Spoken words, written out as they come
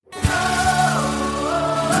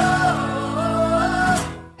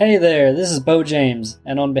Hey there, this is Bo James,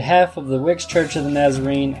 and on behalf of the Wicks Church of the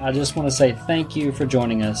Nazarene, I just want to say thank you for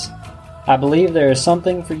joining us. I believe there is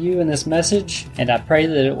something for you in this message, and I pray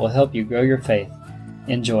that it will help you grow your faith.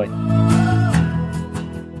 Enjoy.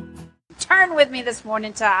 Turn with me this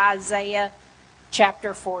morning to Isaiah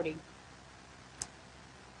chapter 40.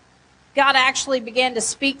 God actually began to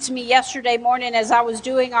speak to me yesterday morning as I was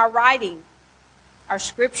doing our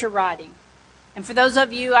scripture writing. And for those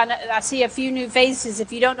of you, I see a few new faces.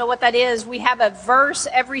 If you don't know what that is, we have a verse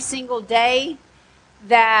every single day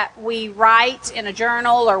that we write in a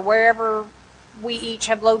journal or wherever we each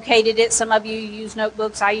have located it. Some of you use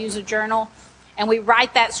notebooks. I use a journal. And we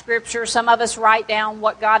write that scripture. Some of us write down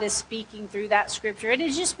what God is speaking through that scripture. It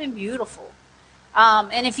has just been beautiful.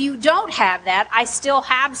 And if you don't have that, I still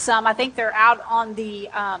have some. I think they're out on the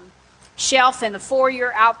shelf in the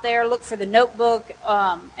foyer out there. Look for the notebook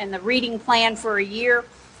and the reading plan for a year.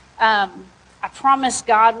 I promise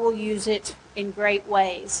God will use it in great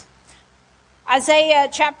ways. Isaiah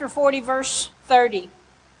chapter 40, verse 30.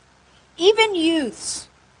 Even youths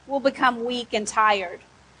will become weak and tired,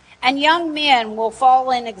 and young men will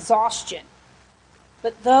fall in exhaustion.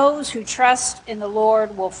 But those who trust in the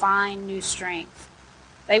Lord will find new strength.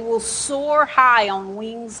 They will soar high on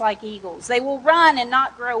wings like eagles. They will run and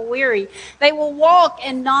not grow weary. They will walk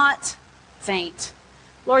and not faint.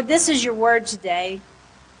 Lord, this is your word today,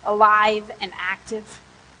 alive and active.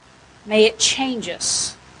 May it change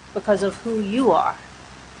us because of who you are,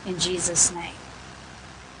 in Jesus' name.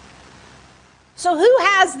 So who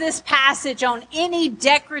has this passage on any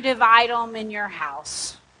decorative item in your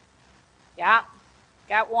house? Yeah.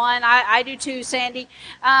 Got one. I do too, Sandy.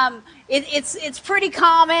 It's pretty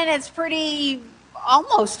common. It's pretty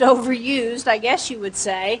almost overused, I guess you would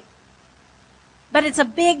say. But it's a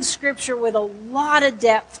big scripture with a lot of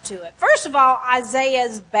depth to it. First of all,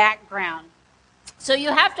 Isaiah's background. So you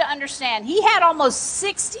have to understand, he had almost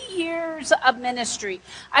 60 years of ministry.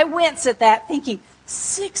 I wince at that thinking,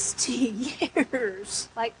 60 years.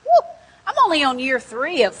 Like, whoo, I'm only on year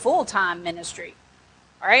 3 of full-time ministry.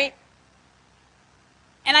 All right?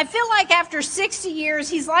 And I feel like after 60 years,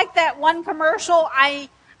 he's like that one commercial, I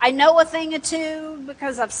know a thing or two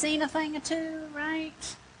because I've seen a thing or two,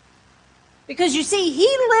 right? Because you see, he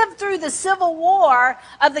lived through the civil war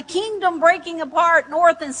of the kingdom breaking apart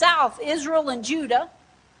north and south, Israel and Judah.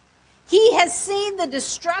 He has seen the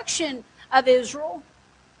destruction of Israel.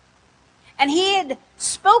 And he had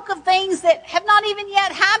spoke of things that have not even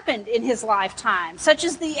yet happened in his lifetime, such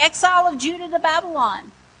as the exile of Judah to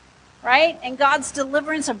Babylon. Right? And God's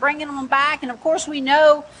deliverance of bringing them back. And of course we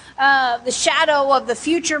know the shadow of the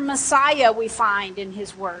future Messiah we find in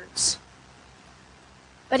his words.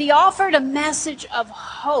 But he offered a message of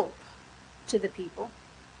hope to the people.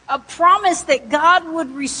 A promise that God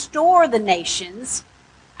would restore the nations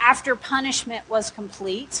after punishment was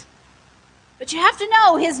complete. But you have to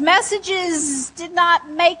know, his messages did not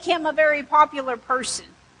make him a very popular person.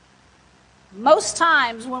 Most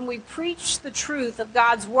times when we preach the truth of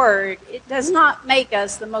God's word, it does not make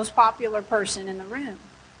us the most popular person in the room.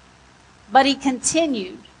 But he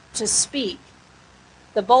continued to speak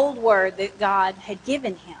the bold word that God had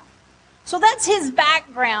given him. So that's his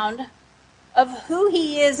background of who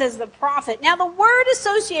he is as the prophet. Now the word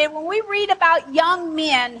associated, when we read about young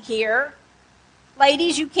men here,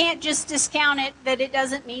 ladies, you can't just discount it that it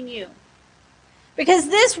doesn't mean you. Because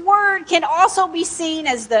this word can also be seen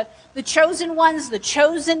as the chosen ones, the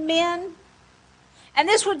chosen men. And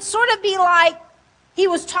this would sort of be like he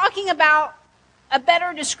was talking about a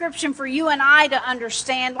better description for you and I to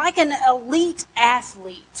understand, like an elite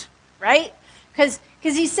athlete, right? Because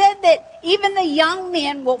he said that even the young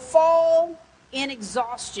men will fall in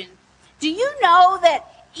exhaustion. Do you know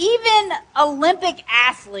that even Olympic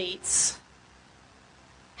athletes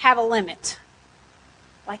have a limit?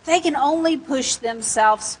 Like they can only push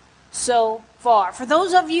themselves so far. For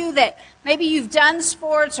those of you that maybe you've done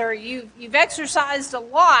sports or you've exercised a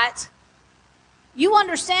lot, you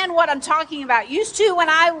understand what I'm talking about. Used to, when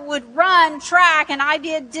I would run track and I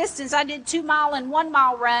did distance, I did 2-mile and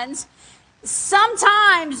 1-mile runs,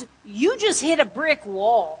 sometimes you just hit a brick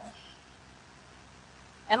wall.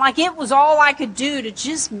 And like it was all I could do to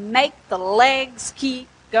just make the legs keep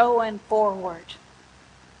going forward.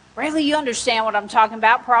 Really, you understand what I'm talking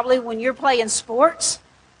about probably when you're playing sports.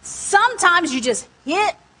 Sometimes you just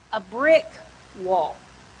hit a brick wall.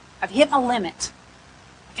 I've hit my limit.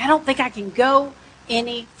 I don't think I can go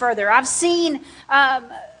any further. I've seen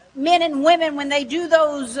men and women when they do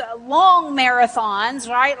those long marathons,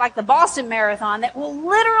 right, like the Boston Marathon, that will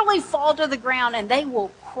literally fall to the ground and they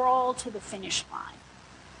will crawl to the finish line.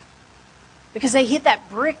 because they hit that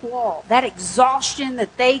brick wall, that exhaustion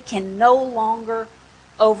that they can no longer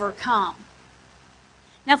overcome.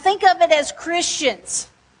 Now think of it as Christians.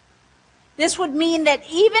 This would mean that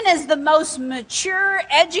even as the most mature,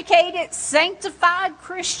 educated, sanctified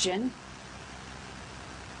Christian,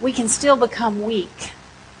 we can still become weak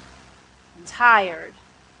and tired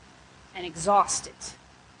and exhausted.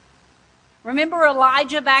 Remember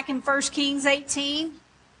Elijah back in 1 Kings 18?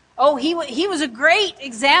 Oh, he was a great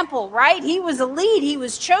example, right? He was a lead. He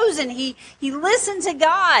was chosen. He listened to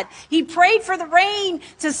God. He prayed for the rain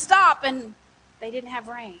to stop, and they didn't have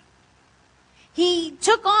rain. He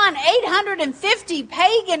took on 850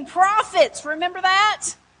 pagan prophets. Remember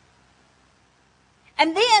that?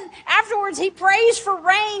 And then afterwards he prays for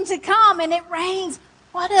rain to come, and it rains.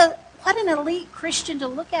 What an elite Christian to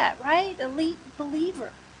look at, right? Elite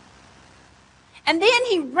believer. And then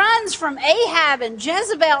he runs from Ahab and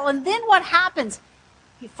Jezebel, and then what happens?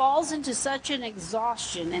 He falls into such an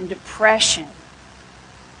exhaustion and depression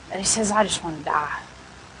that he says, I just want to die.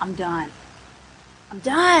 I'm done. I'm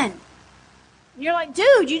done. And you're like,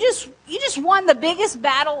 dude, you just won the biggest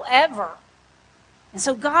battle ever. And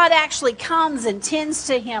so God actually comes and tends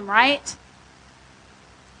to him, right?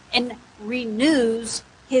 And renews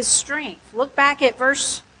his strength. Look back at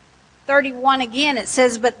verse 31 again. It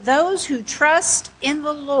says, but those who trust in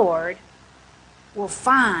the Lord will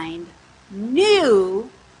find new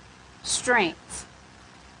strength.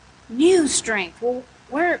 New strength. Well,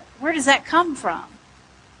 where does that come from?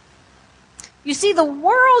 You see, the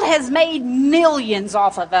world has made millions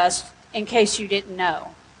off of us, in case you didn't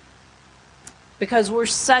know, because we're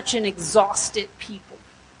such an exhausted people.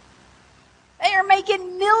 They are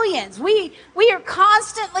making millions. We are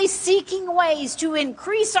constantly seeking ways to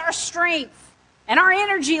increase our strength and our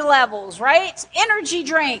energy levels, right? Energy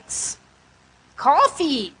drinks,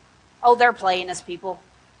 coffee. Oh, they're playing us, people.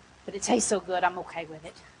 But it tastes so good, I'm okay with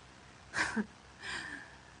it.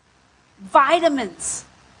 Vitamins,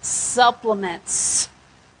 supplements.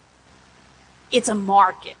 It's a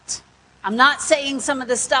market. I'm not saying some of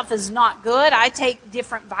this stuff is not good. I take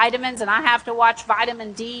different vitamins and I have to watch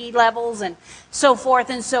vitamin D levels and so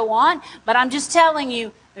forth and so on. But I'm just telling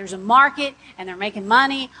you, there's a market and they're making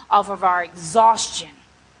money off of our exhaustion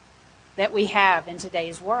that we have in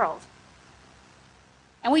today's world.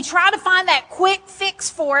 And we try to find that quick fix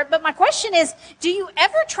for it. But my question is, do you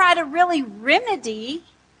ever try to really remedy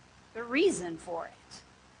the reason for it?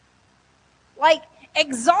 Like,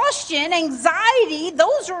 exhaustion, anxiety,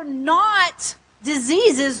 those are not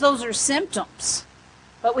diseases, those are symptoms.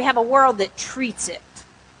 But we have a world that treats it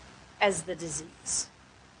as the disease.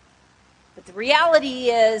 But the reality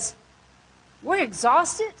is, we're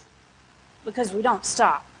exhausted because we don't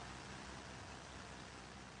stop.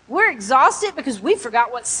 We're exhausted because we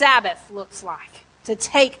forgot what Sabbath looks like, to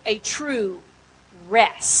take a true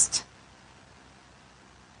rest.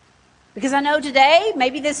 Because I know today,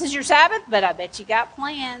 maybe this is your Sabbath, but I bet you got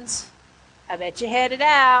plans. I bet you headed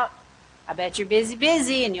out. I bet you're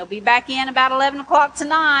busy, and you'll be back in about 11 o'clock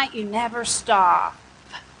tonight. You never stop.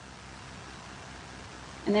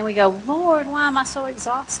 And then we go, Lord, why am I so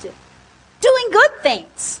exhausted? Doing good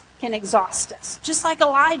things can exhaust us, just like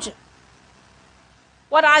Elijah.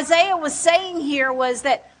 What Isaiah was saying here was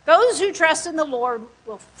that those who trust in the Lord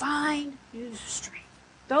will find new strength.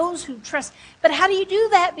 Those who trust. But how do you do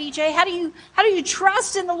that, BJ? How do you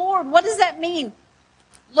trust in the Lord? What does that mean?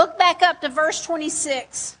 Look back up to verse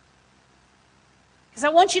 26. Because I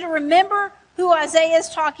want you to remember who Isaiah is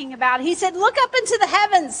talking about. He said, look up into the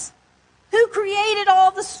heavens. Who created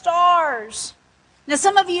all the stars? Now,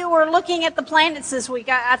 some of you were looking at the planets this week.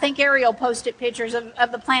 I think Ariel posted pictures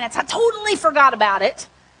of the planets. I totally forgot about it.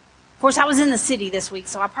 Of course, I was in the city this week,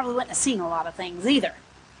 so I probably wouldn't have seen a lot of things either.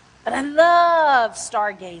 But I love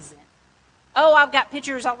stargazing. Oh, I've got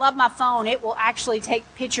pictures. I love my phone. It will actually take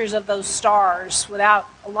pictures of those stars without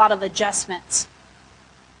a lot of adjustments.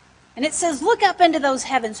 And it says, look up into those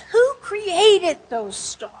heavens. Who created those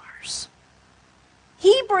stars?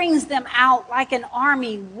 He brings them out like an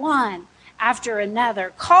army, one after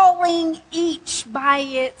another, calling each by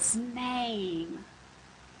its name.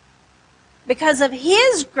 Because of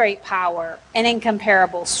his great power and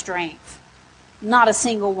incomparable strength, not a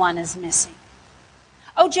single one is missing.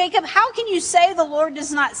 Oh, Jacob, how can you say the Lord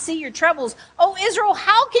does not see your troubles? Oh, Israel,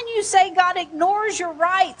 how can you say God ignores your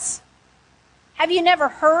rights? Have you never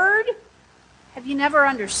heard? Have you never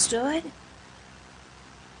understood?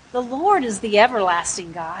 The Lord is the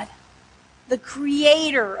everlasting God, the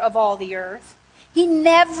creator of all the earth. He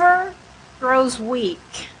never grows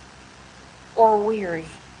weak or weary.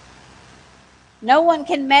 No one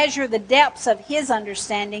can measure the depths of his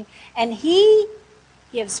understanding, and he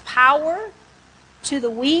gives power to the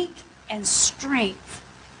weak and strength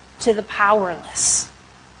to the powerless.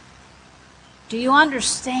 Do you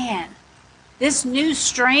understand? This new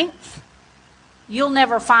strength, you'll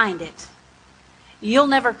never find it. You'll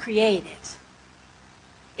never create it.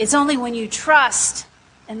 It's only when you trust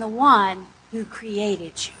in the one who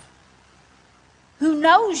created you, who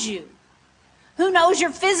knows you, who knows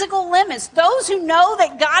your physical limits. Those who know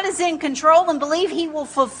that God is in control and believe he will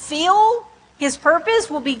fulfill his purpose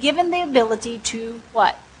will be given the ability to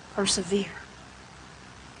what? Persevere.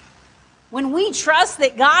 When we trust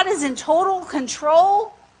that God is in total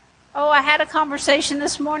control, I had a conversation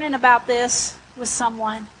this morning about this with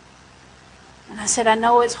someone. And I said, I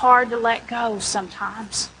know it's hard to let go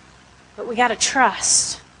sometimes, but we got to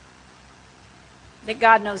trust that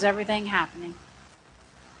God knows everything happening.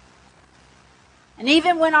 And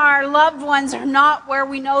even when our loved ones are not where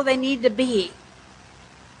we know they need to be,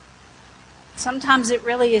 sometimes it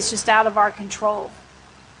really is just out of our control.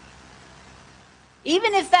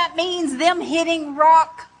 Even if that means them hitting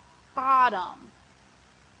rock bottom,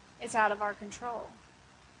 it's out of our control.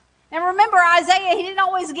 And remember, Isaiah, he didn't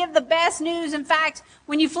always give the best news. In fact,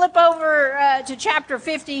 when you flip over to chapter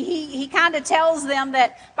 50, he kind of tells them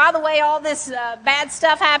that, by the way, all this bad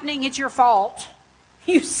stuff happening, it's your fault.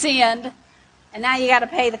 You sinned, and now you got to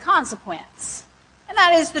pay the consequence. And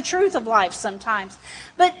that is the truth of life sometimes.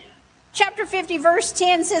 But chapter 50, verse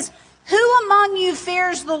 10 says, who among you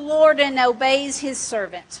fears the Lord and obeys his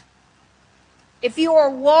servant? If you are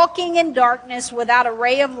walking in darkness without a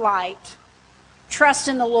ray of light, trust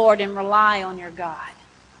in the Lord and rely on your God.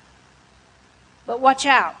 But watch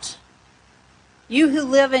out. You who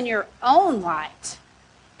live in your own light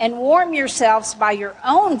and warm yourselves by your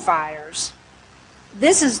own fires,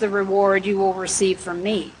 this is the reward you will receive from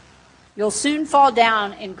me. You'll soon fall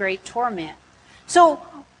down in great torment. So,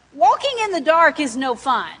 walking in the dark is no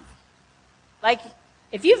fun. Like,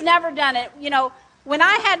 if you've never done it, when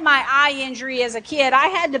I had my eye injury as a kid, I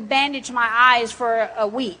had to bandage my eyes for a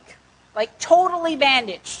week. Like, totally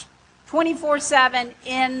bandaged. 24/7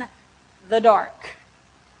 in the dark.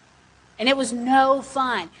 And it was no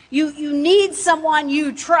fun. You need someone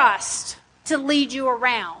you trust to lead you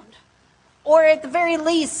around. Or at the very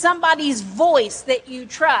least, somebody's voice that you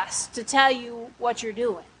trust to tell you what you're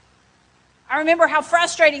doing. I remember how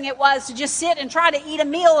frustrating it was to just sit and try to eat a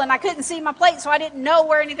meal, and I couldn't see my plate, so I didn't know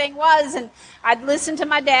where anything was. And I'd listen to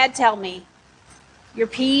my dad tell me, your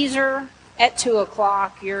peas are at 2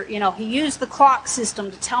 o'clock. He used the clock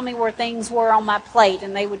system to tell me where things were on my plate,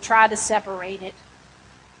 and they would try to separate it.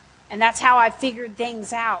 And that's how I figured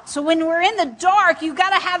things out. So when we're in the dark, you've got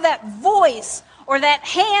to have that voice or that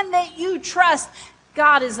hand that you trust.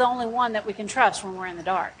 God is the only one that we can trust when we're in the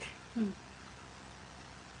dark.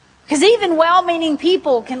 Because even well-meaning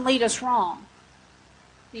people can lead us wrong.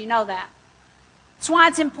 Do you know that? That's why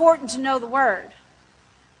it's important to know the Word.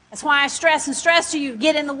 That's why I stress to you,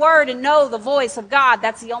 get in the Word and know the voice of God.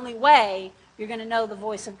 That's the only way you're going to know the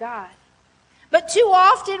voice of God. But too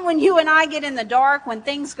often when you and I get in the dark, when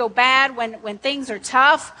things go bad, when things are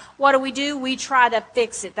tough, what do? We try to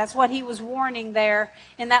fix it. That's what he was warning there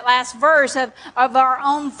in that last verse of our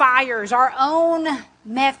own fires, our own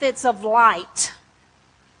methods of light.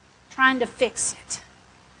 Trying to fix it.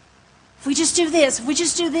 If we just do this, if we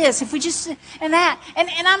just do this, if we just, and that. And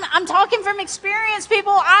I'm talking from experience,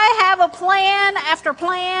 people. I have a plan after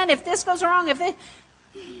plan. If this goes wrong,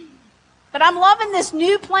 but I'm loving this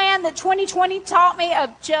new plan that 2020 taught me of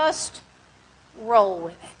just roll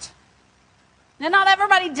with it. Now, not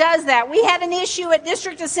everybody does that. We had an issue at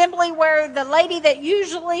District Assembly where the lady that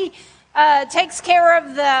usually takes care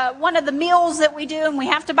of one of the meals that we do, and we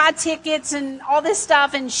have to buy tickets and all this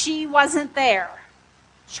stuff, and she wasn't there.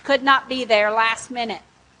 She could not be there last minute.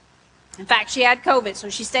 In fact, she had COVID, so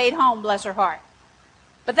she stayed home, bless her heart.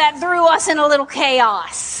 But that threw us in a little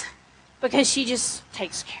chaos because she just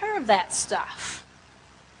takes care of that stuff.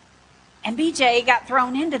 And BJ got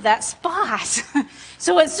thrown into that spot.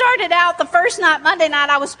 So it started out the first night, Monday night,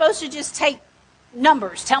 I was supposed to just take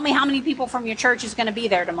numbers. Tell me how many people from your church is going to be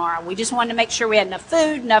there tomorrow. We just wanted to make sure we had enough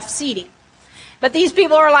food, enough seating. But these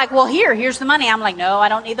people are like, well, here's the money. I'm like, no, I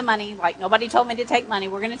don't need the money. Like, nobody told me to take money.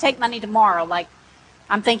 We're going to take money tomorrow. Like,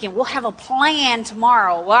 I'm thinking, we'll have a plan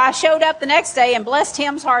tomorrow. Well, I showed up the next day, and bless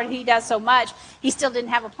Tim's heart, he does so much, he still didn't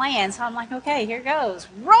have a plan. So I'm like, okay, here goes.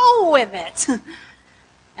 Roll with it.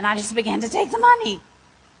 And I just began to take the money.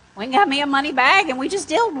 Went and got me a money bag, and we just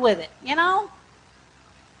dealt with it,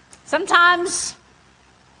 Sometimes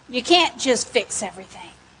you can't just fix everything.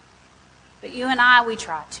 But you and I, we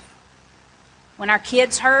try to. When our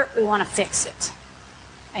kids hurt, we want to fix it.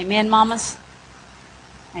 Amen, mamas?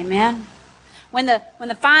 Amen? When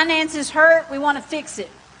the finances hurt, we want to fix it.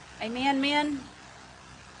 Amen, men?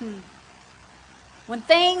 When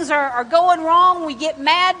things are going wrong, we get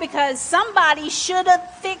mad because somebody should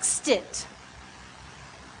have fixed it.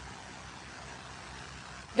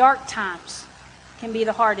 Dark times can be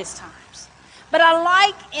the hardest times. But I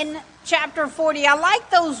like in chapter 40, I like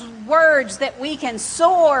those words that we can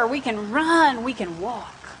soar, we can run, we can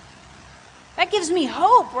walk. That gives me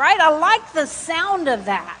hope, right? I like the sound of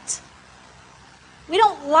that. We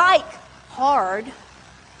don't like hard.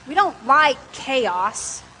 We don't like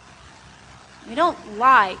chaos. We don't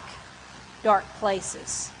like dark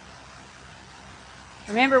places.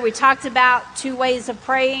 Remember, we talked about 2 ways of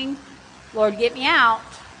praying. Lord, get me out,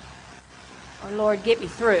 or Lord, get me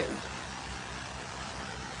through.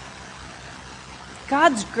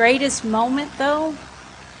 God's greatest moment, though,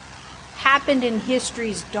 happened in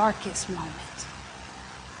history's darkest moment.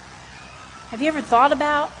 Have you ever thought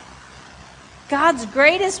about God's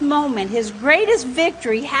greatest moment, his greatest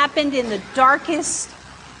victory happened in the darkest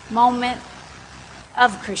moment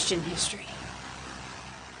of Christian history?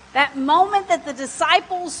 That moment that the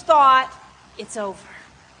disciples thought, it's over.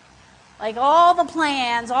 Like all the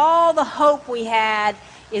plans, all the hope we had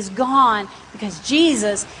is gone because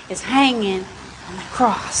Jesus is hanging on the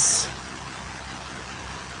cross.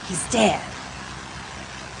 He's dead.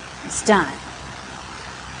 It's done.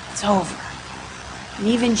 It's over. And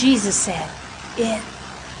even Jesus said, it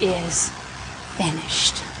is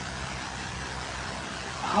finished.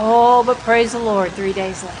 Oh, but praise the Lord, 3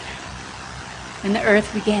 days later, when the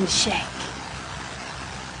earth began to shake,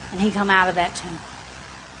 and he come out of that tomb.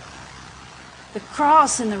 The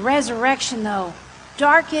cross and the resurrection, though,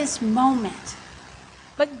 darkest moment.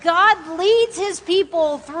 But God leads his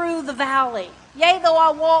people through the valley. Yea, though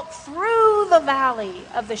I walk through the valley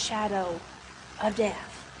of the shadow of death,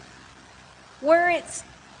 where it's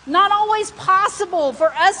not always possible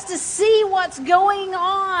for us to see what's going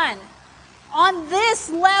on this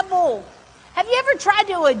level. Have you ever tried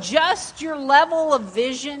to adjust your level of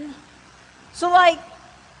vision? So like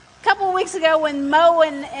a couple of weeks ago when Mo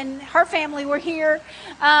and her family were here,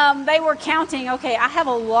 they were counting, okay, I have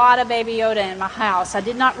a lot of Baby Yoda in my house. I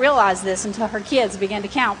did not realize this until her kids began to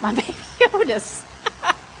count my Baby Yodas.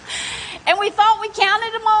 And we thought we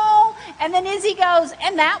counted them all, and then Izzy goes,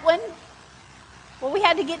 and that one. Well, we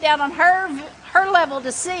had to get down on her level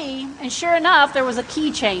to see, and sure enough, there was a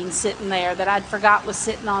keychain sitting there that I'd forgot was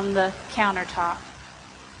sitting on the countertop.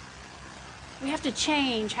 We have to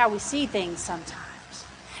change how we see things sometimes.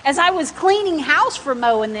 As I was cleaning house for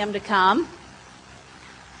Mo and them to come,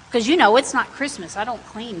 because you know it's not Christmas. I don't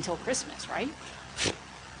clean until Christmas, right?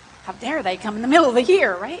 How dare they come in the middle of the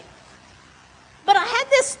year, right? But I had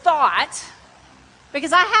this thought,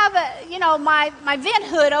 because I have my vent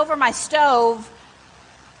hood over my stove.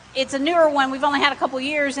 It's a newer one. We've only had a couple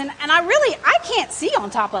years, and I can't see on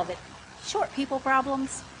top of it. Short people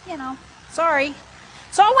problems, sorry.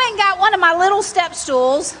 So I went and got one of my little step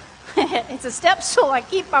stools. It's a step stool I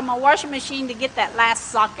keep on my washing machine to get that last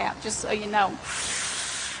sock out, just so you know.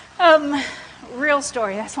 Real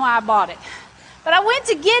story. That's why I bought it. But I went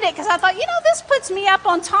to get it because I thought, this puts me up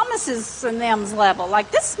on Thomas's and them's level.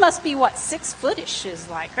 Like, this must be what 6 footish is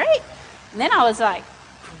like, right? And then I was like,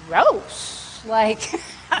 gross. Like, okay,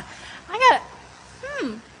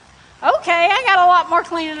 I got a lot more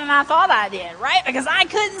cleaning than I thought I did, right? Because I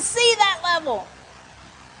couldn't see that level.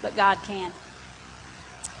 But God can.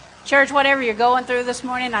 Church, whatever you're going through this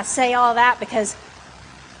morning, I say all that because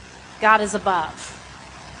God is above.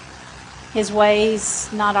 His ways,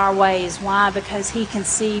 not our ways. Why? Because he can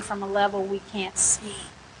see from a level we can't see.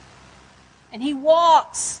 And he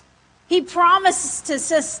walks. He promises to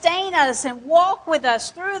sustain us and walk with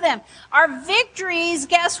us through them. Our victories,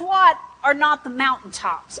 guess what, are not the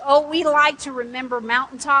mountaintops. Oh, we like to remember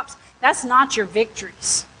mountaintops. That's not your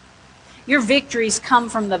victories. Your victories come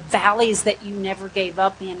from the valleys that you never gave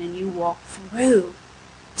up in and you walk through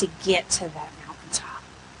to get to that mountaintop.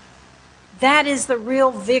 That is the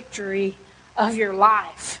real victory of your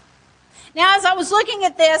life. Now, as I was looking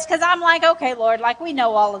at this, because I'm like, okay, Lord, like we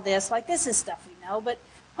know all of this. Like this is stuff we know, but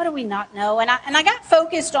what do we not know? And I got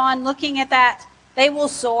focused on looking at that. They will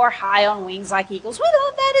soar high on wings like eagles. We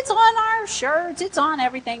know that. It's on our shirts. It's on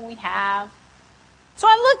everything we have. So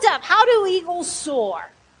I looked up, how do eagles soar?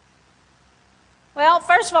 Well,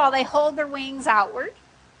 first of all, they hold their wings outward.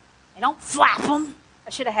 They don't flap them. I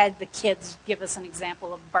should have had the kids give us an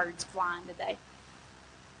example of birds flying today.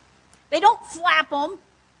 They don't flap them.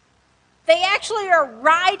 They actually are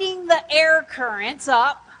riding the air currents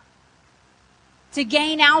up to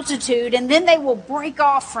gain altitude, and then they will break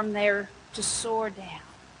off from there to soar down,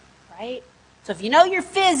 right? So if you know your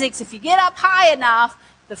physics, if you get up high enough,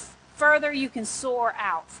 the further you can soar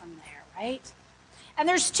out from there, right? And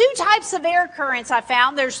there's two types of air currents I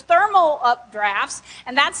found. There's thermal updrafts,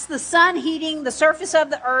 and that's the sun heating the surface of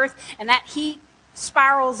the earth, and that heat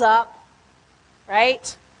spirals up,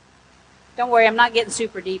 right? Don't worry, I'm not getting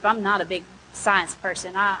super deep. I'm not a big science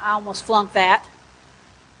person. I almost flunked that.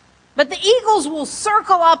 But the eagles will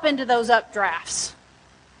circle up into those updrafts,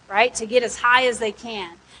 right, to get as high as they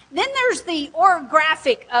can. Then there's the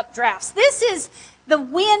orographic updrafts. This is the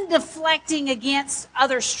wind deflecting against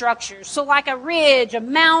other structures. So like a ridge, a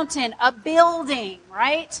mountain, a building,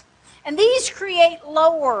 right? And these create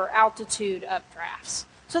lower altitude updrafts.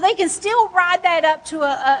 So they can still ride that up to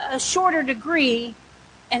a shorter degree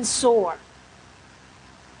and soar.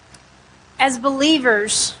 As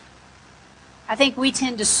believers, I think we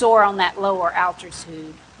tend to soar on that lower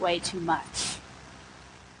altitude way too much.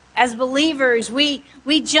 As believers, we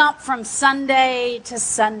jump from Sunday to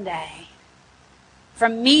Sunday,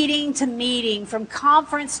 from meeting to meeting, from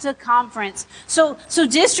conference to conference. So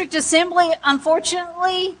district assembly,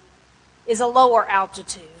 unfortunately, is a lower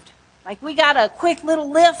altitude. Like we got a quick little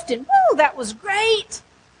lift and woo, that was great.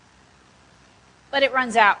 But it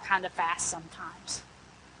runs out kind of fast sometimes.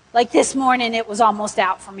 Like this morning, it was almost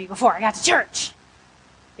out for me before I got to church.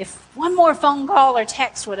 If one more phone call or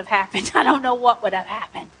text would have happened, I don't know what would have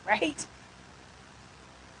happened, right?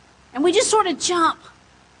 And we just sort of jump.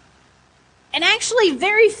 And actually,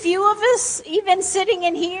 very few of us, even sitting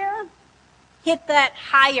in here, hit that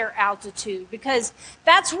higher altitude, because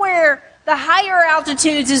that's where the higher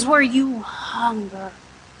altitudes is where you hunger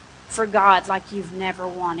for God like you've never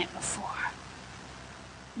wanted before.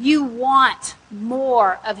 You want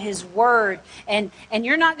more of His Word, and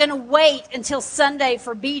you're not going to wait until Sunday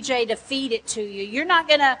for BJ to feed it to you. You're not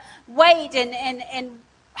going to wait and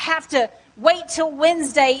have to wait till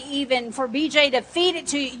Wednesday even for BJ to feed it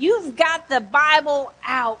to you. You've got the Bible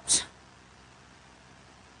out.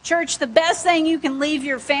 Church, the best thing you can leave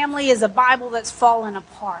your family is a Bible that's fallen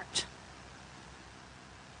apart.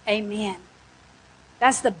 Amen.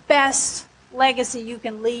 That's the best legacy you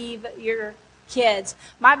can leave your kids.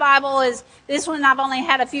 My Bible is, this one I've only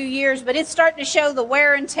had a few years, but it's starting to show the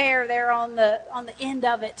wear and tear there on the end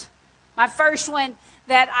of it. My first one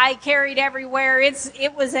that I carried everywhere,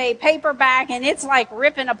 it was a paperback, and it's like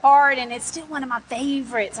ripping apart, and it's still one of my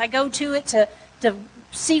favorites. I go to it to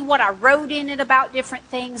see what I wrote in it about different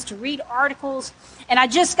things, to read articles. And I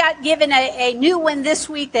just got given a new one this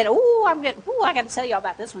week that, I got to tell you all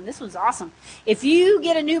about this one. This one's awesome. If you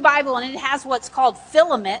get a new Bible and it has what's called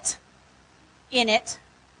filament in it,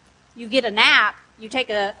 you get an app, you take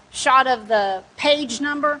a shot of the page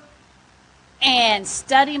number, and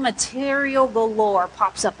study material galore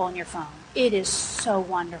pops up on your phone. It is so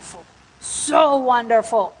wonderful. So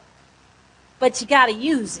wonderful. But you got to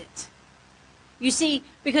use it. You see,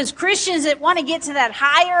 because Christians that want to get to that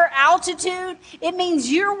higher altitude, it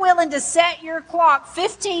means you're willing to set your clock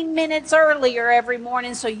 15 minutes earlier every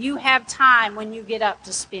morning so you have time when you get up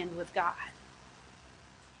to spend with God.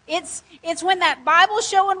 It's when that Bible's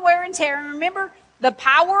showing wear and tear. And remember, the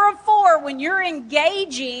power of 4, when you're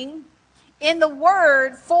engaging in the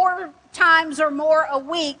Word 4 times or more a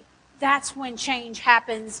week, that's when change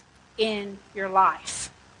happens in your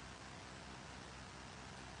life.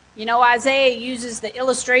 You know, Isaiah uses the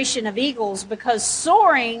illustration of eagles because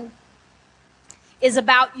soaring is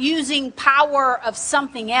about using power of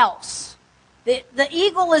something else. The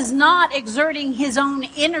eagle is not exerting his own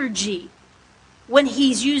energy when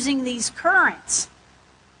he's using these currents.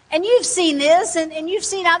 And you've seen this, and you've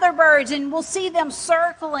seen other birds, and we'll see them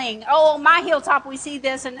circling. Oh, on my hilltop we see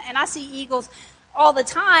this, and I see eagles all the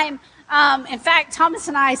time. In fact, Thomas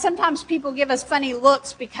and I, sometimes people give us funny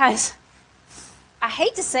looks because, I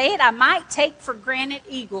hate to say it, I might take for granted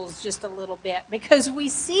eagles just a little bit because we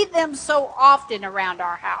see them so often around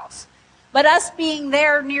our house. But us being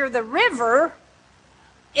there near the river,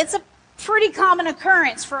 it's a pretty common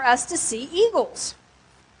occurrence for us to see eagles.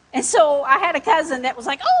 And so I had a cousin that was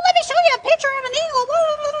like, oh, let me show you a picture of an eagle,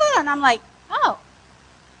 blah, blah, blah. And I'm like, oh.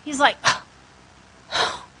 He's like,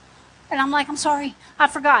 oh. And I'm like, I'm sorry, I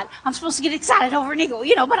forgot. I'm supposed to get excited over an eagle,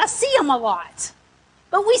 but I see them a lot.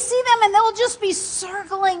 But we see them and they'll just be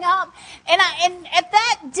circling up. And at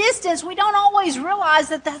that distance, we don't always realize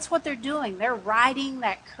that that's what they're doing. They're riding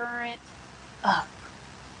that current up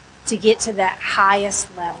to get to that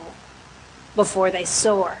highest level before they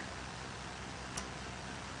soar.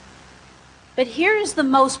 But here's the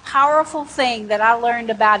most powerful thing that I learned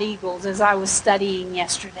about eagles as I was studying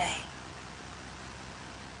yesterday.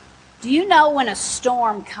 Do you know when a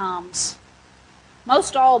storm comes,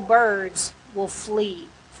 most all birds will flee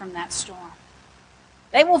from that storm?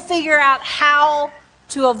 They will figure out how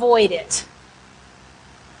to avoid it.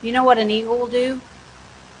 You know what an eagle will do?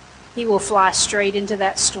 He will fly straight into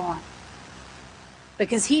that storm.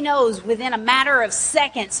 Because he knows within a matter of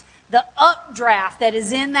seconds, the updraft that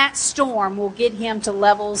is in that storm will get him to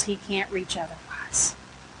levels he can't reach otherwise,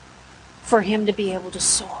 for him to be able to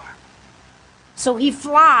soar. So he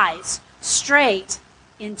flies straight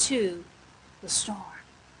into the storm.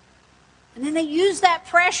 And then they use that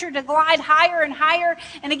pressure to glide higher and higher.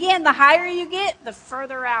 And again, the higher you get, the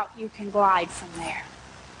further out you can glide from there.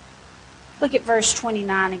 Look at verse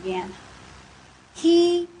 29 again.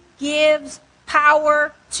 He gives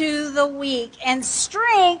power to the weak and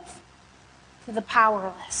strength to the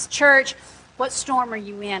powerless. Church, what storm are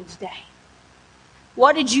you in today?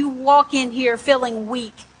 What did you walk in here feeling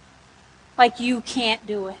weak, like you can't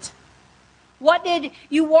do it? What did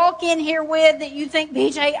you walk in here with that you think,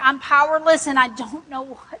 BJ, I'm powerless and I don't know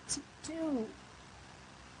what to do?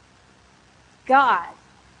 God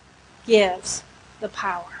gives the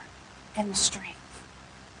power and the strength.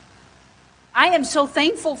 I am so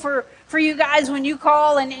thankful for you guys when you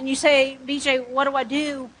call and you say, BJ, what do I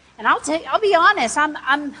do? And I'll be honest,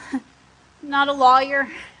 I'm not a lawyer,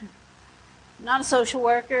 not a social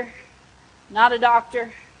worker, not a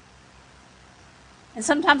doctor. And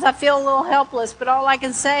sometimes I feel a little helpless, but all I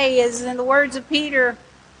can say is, in the words of Peter,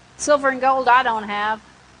 silver and gold I don't have,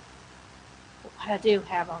 but what I do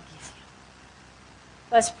have I'll give you.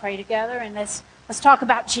 Let's pray together and let's talk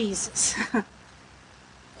about Jesus.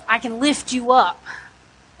 I can lift you up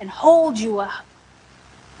and hold you up,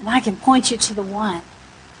 and I can point you to the one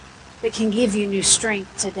that can give you new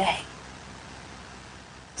strength today.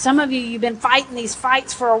 Some of you've been fighting these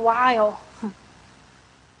fights for a while.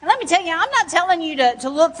 And let me tell you, I'm not telling you to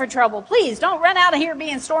look for trouble. Please don't run out of here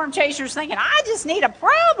being storm chasers thinking, I just need a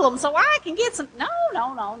problem so I can get some. No.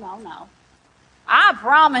 I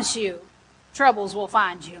promise you, troubles will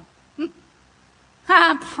find you.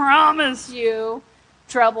 I promise you,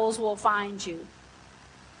 troubles will find you.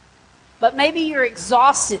 But maybe you're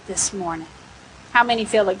exhausted this morning. How many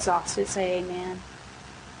feel exhausted? Say amen.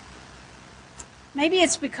 Maybe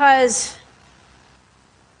it's because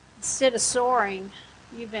instead of soaring,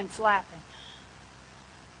 you've been flapping.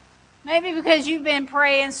 Maybe because you've been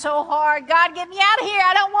praying so hard, God, get me out of here.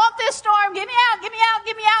 I don't want this storm. Get me out, get me out,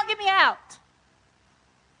 get me out, get me out.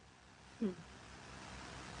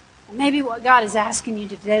 And maybe what God is asking you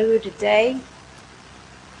to do today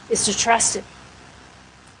is to trust Him.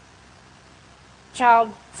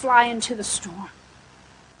 Child, fly into the storm.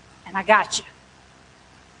 And I got you.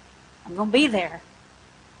 I'm going to be there.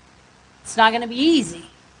 It's not going to be easy.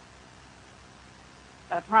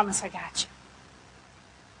 But I promise I got you.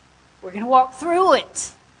 We're going to walk through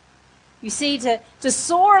it. You see, to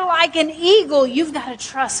soar like an eagle, you've got to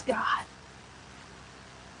trust God.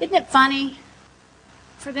 Isn't it funny?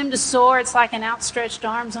 For them to soar, it's like an outstretched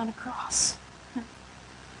arms on a cross.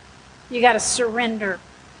 You got to surrender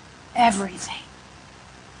everything.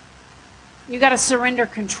 You got to surrender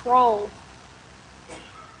control.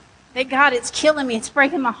 That God, it's killing me. It's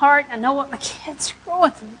breaking my heart. I know what my kids are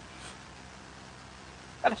going through.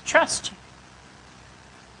 Got to trust you.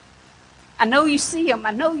 I know you see them.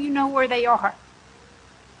 I know you know where they are.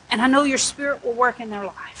 And I know your Spirit will work in their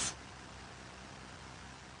life.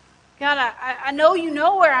 God, I know you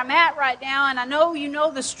know where I'm at right now, and I know you know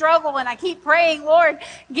the struggle, and I keep praying, Lord,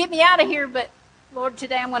 get me out of here. But, Lord,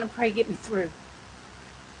 today I'm going to pray, get me through.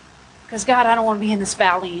 Because, God, I don't want to be in this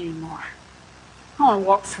valley anymore. I want to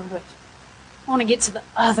walk through it. I want to get to the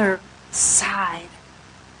other side.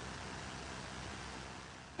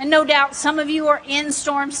 And no doubt some of you are in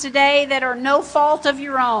storms today that are no fault of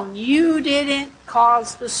your own. You didn't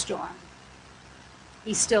cause the storm.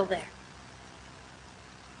 He's still there.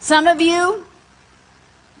 Some of you,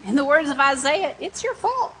 in the words of Isaiah, it's your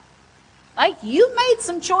fault. Like you made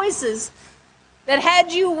some choices that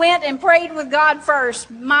had you went and prayed with God first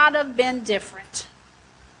might have been different.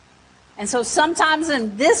 And so sometimes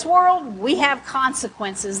in this world, we have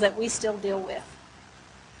consequences that we still deal with.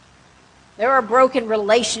 There are broken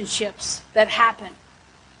relationships that happen.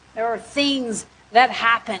 There are things that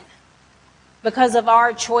happen because of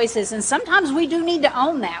our choices. And sometimes we do need to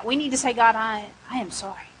own that. We need to say, God, I am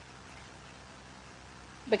sorry.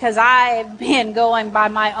 Because I've been going by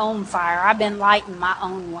my own fire. I've been lighting my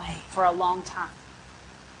own way for a long time.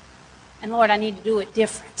 And Lord, I need to do it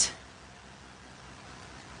different.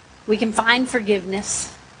 We can find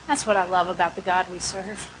forgiveness. That's what I love about the God we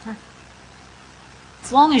serve.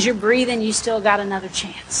 As long as you're breathing, you still got another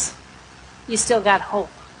chance. You still got hope.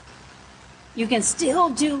 You can still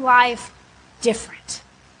do life different.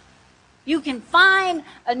 You can find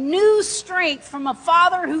a new strength from a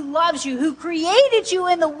Father who loves you, who created you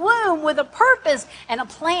in the womb with a purpose and a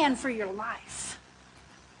plan for your life.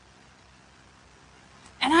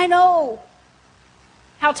 And I know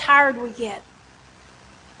how tired we get,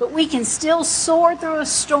 but we can still soar through a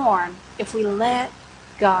storm if we let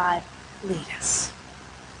God lead us.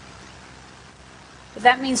 But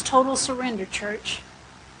that means total surrender, church.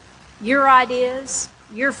 Your ideas,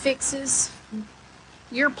 your fixes,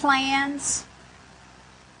 your plans.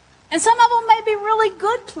 And some of them may be really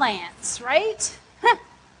good plans, right?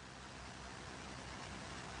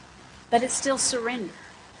 But it's still surrender.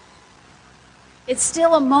 It's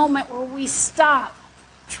still a moment where we stop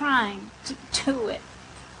trying to do it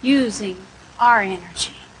using our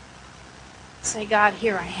energy. Say, God,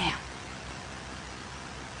 here I am.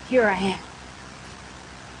 Here I am.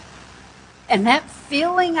 And that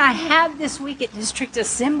feeling I had this week at District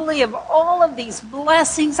Assembly of all of these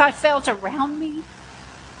blessings I felt around me,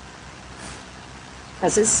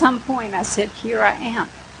 because at some point I said, here I am.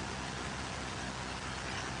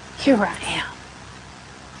 Here I am.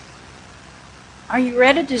 Are you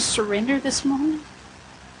ready to surrender this morning?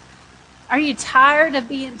 Are you tired of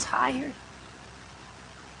being tired?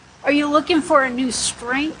 Are you looking for a new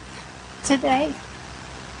strength today?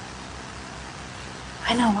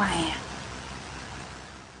 I know I am.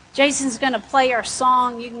 Jason's going to play our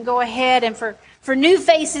song. You can go ahead, and for new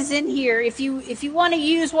faces in here, if you want to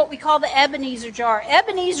use what we call the Ebenezer jar.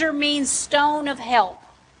 Ebenezer means stone of help.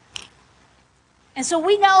 And so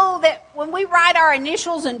we know that when we write our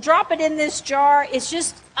initials and drop it in this jar, it's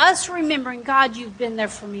just us remembering, God, you've been there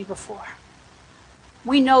for me before.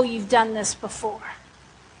 We know you've done this before.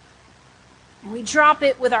 And we drop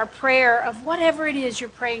it with our prayer of whatever it is you're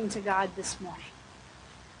praying to God this morning.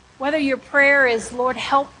 Whether your prayer is, Lord,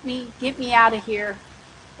 help me, get me out of here,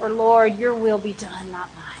 or Lord, your will be done,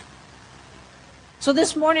 not mine. So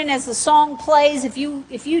this morning as the song plays, if you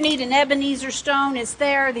need an Ebenezer stone, it's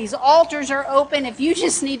there. These altars are open. If you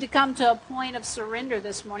just need to come to a point of surrender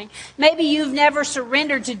this morning, maybe you've never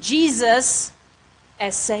surrendered to Jesus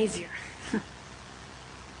as Savior.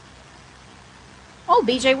 Oh,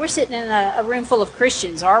 BJ, we're sitting in a room full of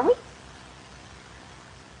Christians, are we?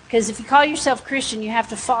 Because if you call yourself Christian, you have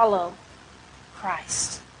to follow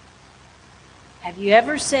Christ. Have you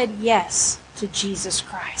ever said yes to Jesus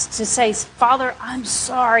Christ? To say, Father, I'm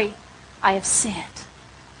sorry I have sinned.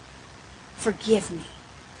 Forgive me.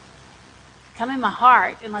 Come in my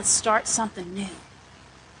heart and let's start something new.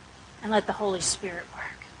 And let the Holy Spirit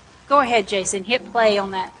work. Go ahead, Jason. Hit play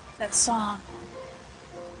on that song.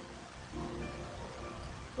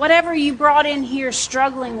 Whatever you brought in here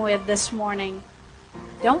struggling with this morning,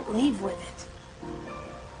 don't leave with it.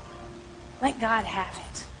 Let God have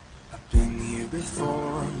it. I've been here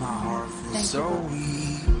before, my heart feels so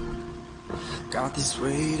weak. Got this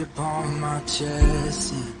weight upon my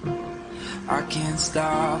chest, and I can't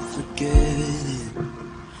stop forgetting.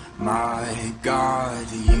 My God,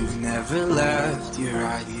 you've never left, you're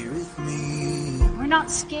right here with me. We're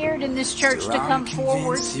not scared in this church to come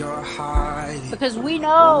forward because we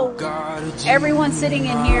know oh, everyone sitting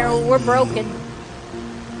in here, we're broken.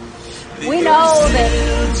 We know that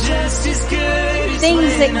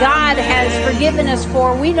things that God has forgiven us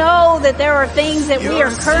for, we know that there are things that we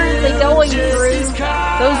are currently going through,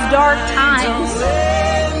 those dark times.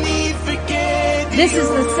 This is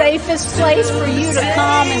the safest place for you to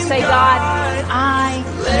come and say, God, I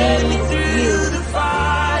need you.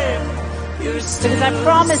 Because I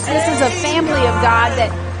promise this is a family of God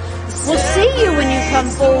that will see you when you come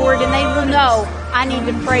forward, and they will know, I need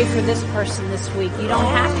to pray for this person this week. You don't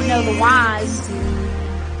have to know the whys.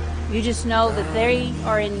 You just know that they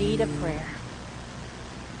are in need of prayer.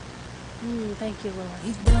 Thank you, Lord.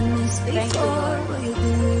 You've done this before, Thank you, Lord. but you'll do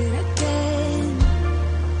it again.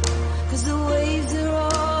 'Cause the waves are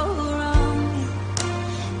all around me,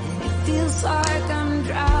 and it feels like I'm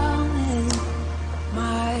drowning.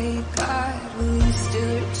 My God, will you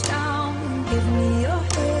still reach down and give me your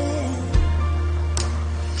hand?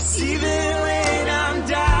 'Cause even when I'm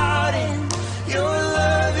doubting, your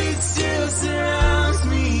love, it still surrounds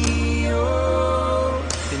me. Oh,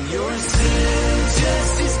 and you're still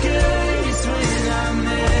just as good as when I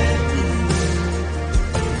met you.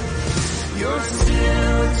 You're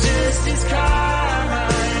still just as kind.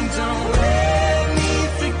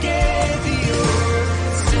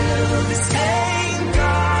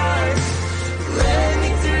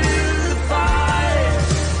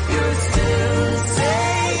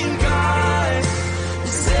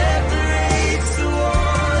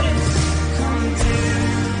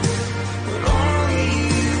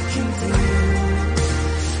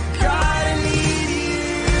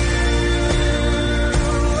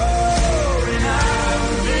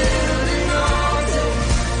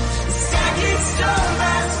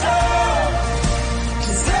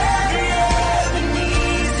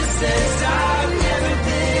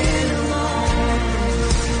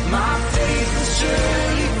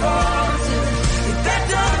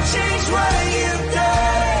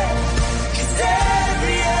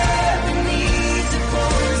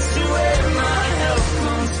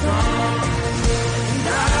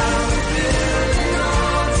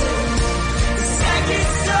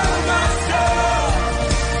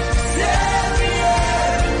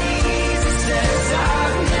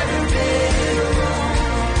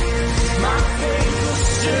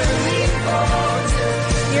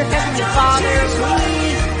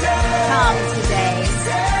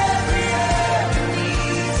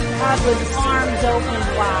 God, with arms open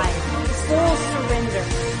wide, full surrender.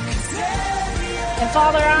 And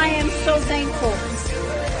Father, I am so thankful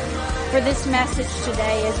for this message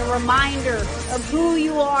today as a reminder of who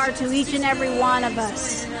you are to each and every one of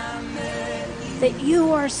us. That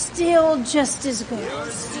you are still just as good.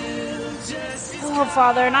 Oh,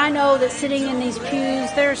 Father, and I know that sitting in these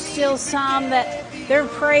pews, there's still some that they're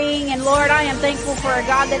praying. And Lord, I am thankful for a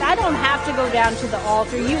God that I don't have to go down to the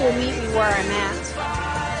altar. You will meet me where I'm at.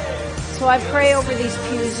 So I pray over these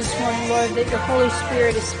pews this morning, Lord, that your Holy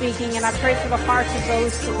Spirit is speaking. And I pray for the hearts of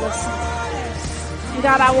those to listen. And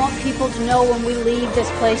God, I want people to know when we leave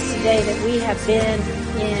this place today that we have been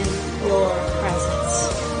in your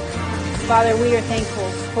presence. Father, we are thankful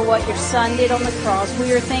for what your Son did on the cross.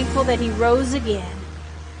 We are thankful that he rose again.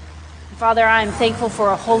 Father, I am thankful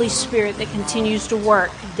for a Holy Spirit that continues to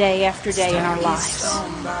work day after day in our lives.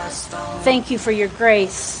 Thank you for your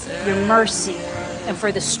grace, your mercy, and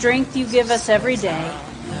for the strength you give us every day.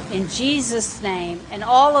 In Jesus' name, and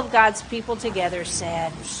all of God's people together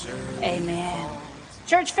said, amen.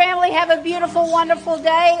 Church family, have a beautiful, wonderful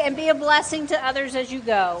day, and be a blessing to others as you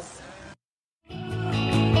go.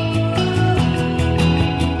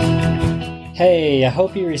 Hey, I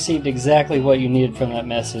hope you received exactly what you needed from that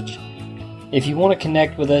message. If you want to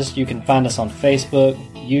connect with us, you can find us on Facebook,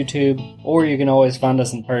 YouTube, or you can always find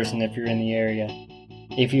us in person if you're in the area.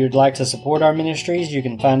 If you'd like to support our ministries, you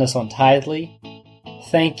can find us on Tithely.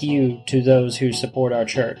 Thank you to those who support our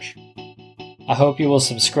church. I hope you will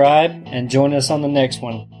subscribe and join us on the next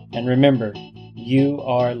one. And remember, you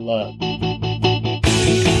are loved.